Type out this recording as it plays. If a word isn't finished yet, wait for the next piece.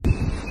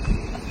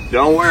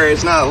Don't worry,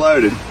 it's not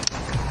loaded.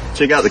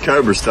 Check out the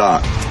Cobra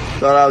stock.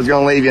 Thought I was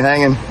gonna leave you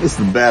hanging. This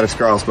is the baddest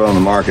crossbow on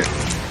the market.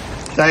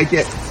 Take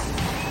it.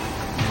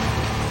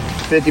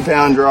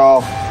 50-pound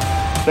draw.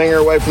 Finger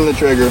away from the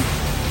trigger.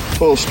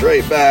 Pull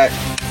straight back.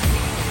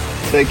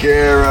 Take your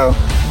arrow.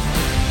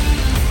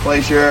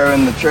 Place your arrow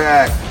in the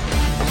track.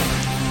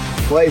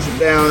 Place it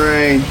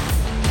downrange.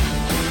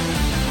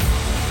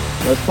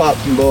 Let's pop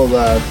some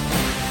bullseyes.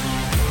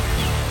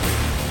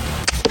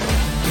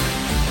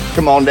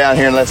 Come on down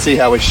here and let's see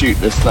how we shoot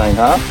this thing,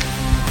 huh?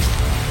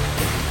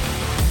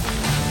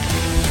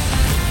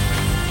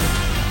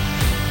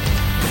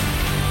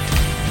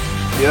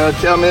 You know,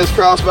 tell me this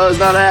crossbow is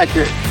not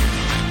accurate.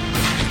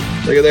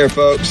 Look at there,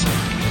 folks.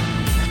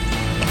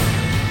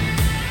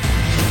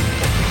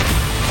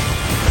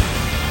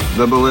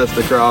 The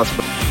Ballista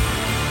crossbow.